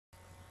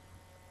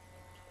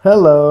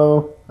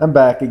Hello, I'm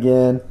back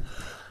again.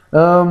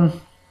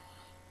 Um,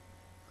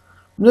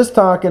 I'm just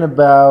talking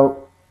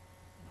about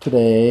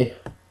today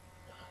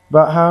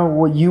about how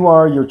what you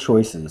are your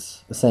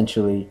choices,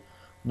 essentially.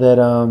 That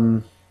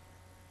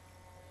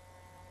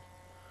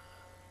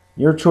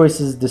your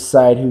choices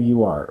decide who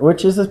you are,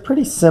 which is a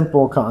pretty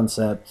simple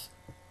concept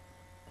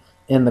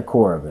in the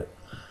core of it.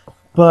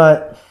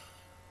 But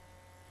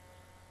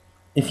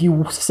if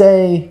you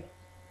say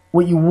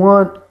what you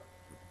want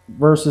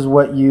versus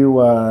what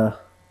you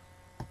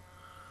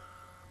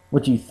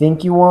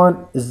think you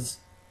want is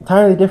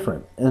entirely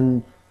different,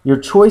 and your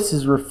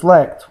choices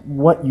reflect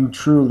what you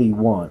truly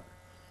want.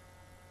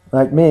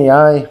 Like me,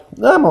 I'm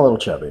a little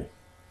chubby,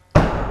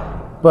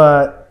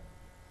 but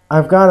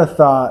I've got a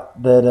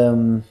thought that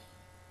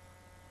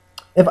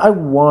if I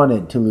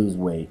wanted to lose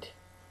weight,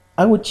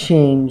 I would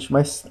change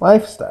my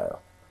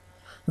lifestyle.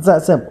 It's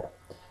that simple.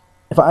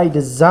 If I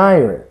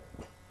desire it,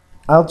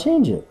 I'll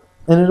change it,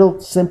 and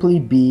it'll simply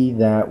be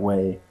that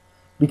way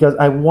because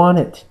I want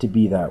it to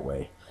be that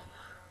way.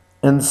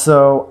 And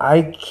so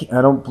I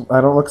don't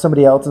look at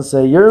somebody else and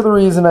say, "You're the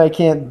reason I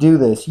can't do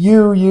this.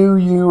 You, or you.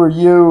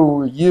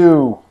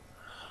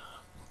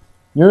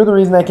 You're the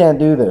reason I can't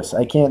do this.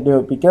 I can't do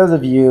it because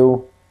of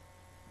you."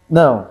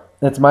 No,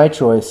 it's my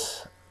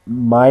choice,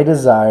 my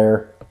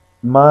desire,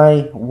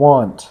 my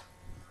want.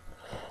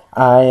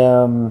 I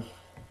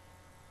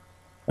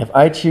if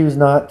I choose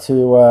not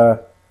to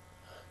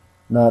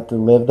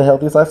live the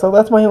healthiest lifestyle,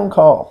 that's my own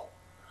call.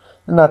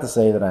 And not to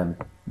say that I'm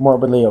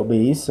morbidly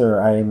obese or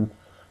I'm.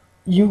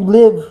 You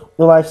live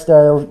the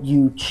lifestyle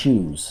you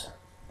choose.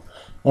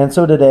 And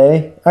so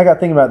today, I got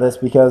thinking about this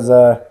because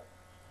I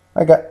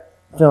got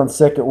feeling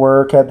sick at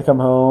work, had to come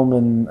home,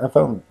 and I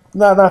felt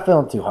not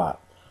feeling too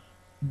hot.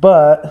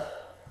 But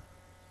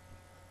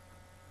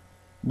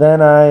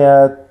then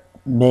I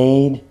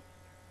made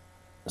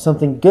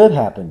something good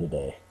happen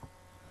today.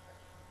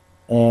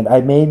 And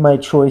I made my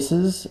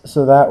choices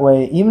so that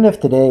way, even if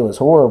today was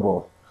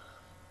horrible,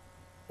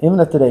 even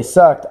if today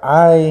sucked,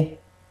 and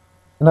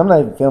I'm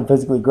not even feeling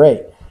physically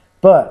great,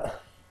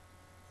 but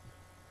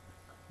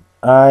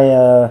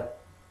I,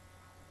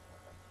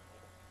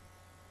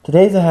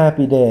 today's a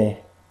happy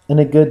day and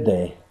a good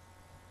day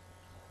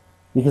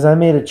because I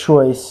made a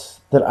choice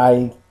that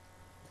I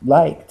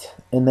liked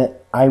and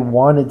that I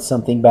wanted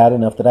something bad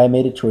enough that I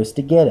made a choice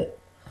to get it.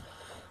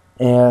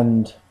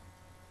 And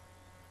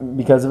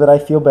because of it, I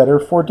feel better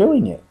for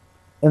doing it.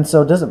 And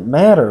so it doesn't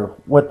matter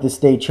what this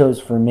day chose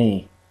for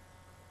me.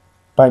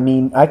 By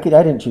me, I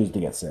didn't choose to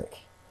get sick,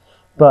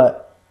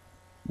 but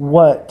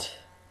what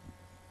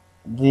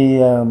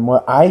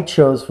what I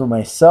chose for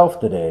myself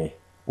today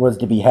was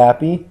to be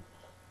happy.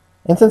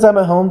 And since I'm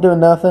at home doing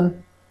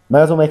nothing,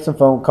 might as well make some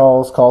phone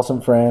calls, call some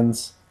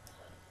friends,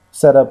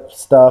 set up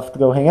stuff to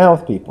go hang out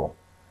with people.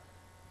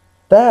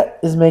 That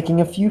is making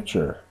a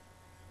future.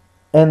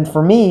 And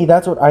for me,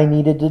 that's what I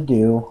needed to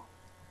do.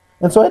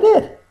 And so I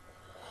did.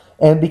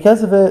 And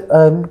because of it,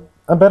 I'm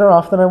better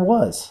off than I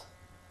was.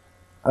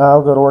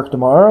 I'll go to work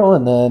tomorrow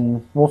and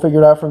then we'll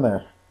figure it out from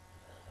there.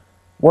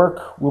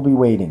 Work will be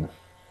waiting.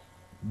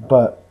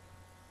 But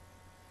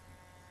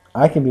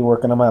I can be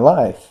working on my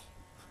life.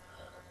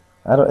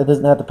 It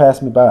doesn't have to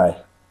pass me by.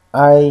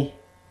 I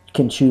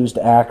can choose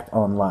to act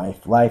on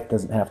life. Life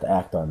doesn't have to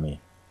act on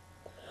me.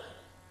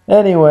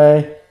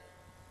 Anyway,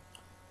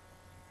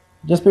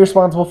 just be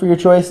responsible for your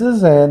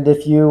choices, and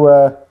if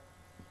you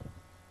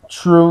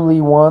truly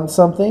want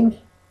something,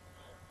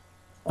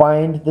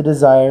 find the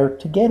desire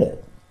to get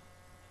it.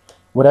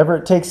 Whatever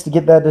it takes to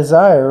get that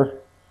desire,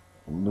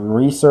 the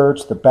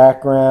research, the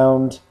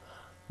background,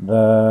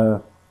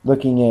 the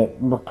looking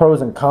at pros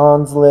and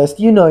cons list.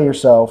 You know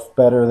yourself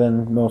better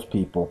than most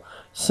people.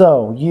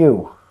 So,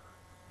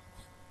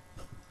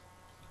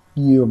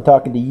 I'm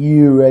talking to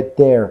you right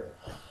there.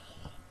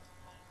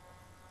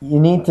 You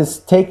need to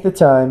take the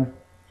time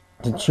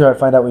to try to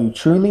find out what you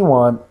truly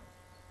want,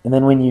 and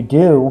then when you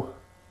do,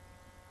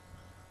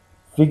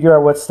 figure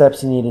out what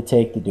steps you need to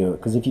take to do it.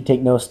 Because if you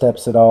take no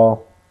steps at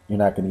all, you're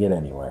not going to get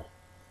anywhere.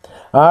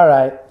 All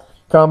right.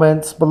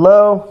 Comments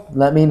below.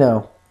 Let me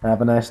know.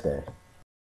 Have a nice day.